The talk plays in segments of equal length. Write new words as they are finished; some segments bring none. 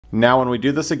Now when we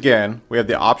do this again, we have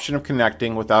the option of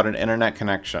connecting without an internet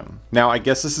connection. Now I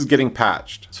guess this is getting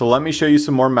patched. So let me show you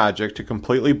some more magic to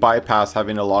completely bypass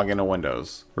having to log into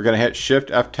Windows. We're going to hit Shift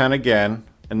F10 again,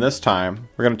 and this time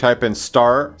we're going to type in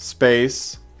start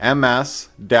space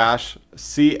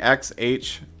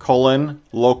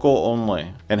ms-cxh:local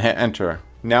only and hit enter.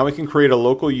 Now we can create a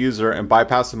local user and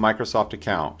bypass the Microsoft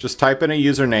account. Just type in a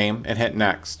username and hit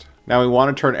next. Now we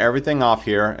want to turn everything off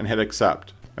here and hit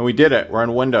accept. And we did it, we're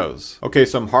in Windows. Okay,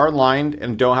 so I'm hard-lined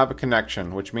and don't have a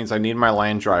connection, which means I need my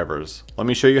LAN drivers. Let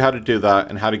me show you how to do that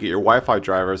and how to get your Wi-Fi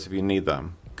drivers if you need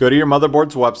them. Go to your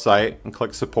motherboard's website and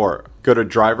click support. Go to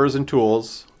drivers and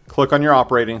tools, click on your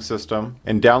operating system,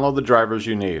 and download the drivers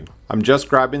you need. I'm just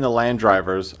grabbing the LAN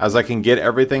drivers as I can get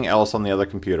everything else on the other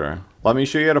computer. Let me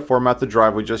show you how to format the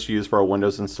drive we just used for a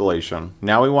Windows installation.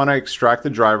 Now we want to extract the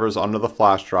drivers onto the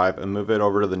flash drive and move it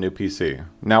over to the new PC.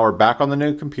 Now we're back on the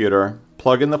new computer,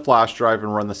 plug in the flash drive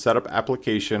and run the setup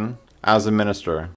application as administrator.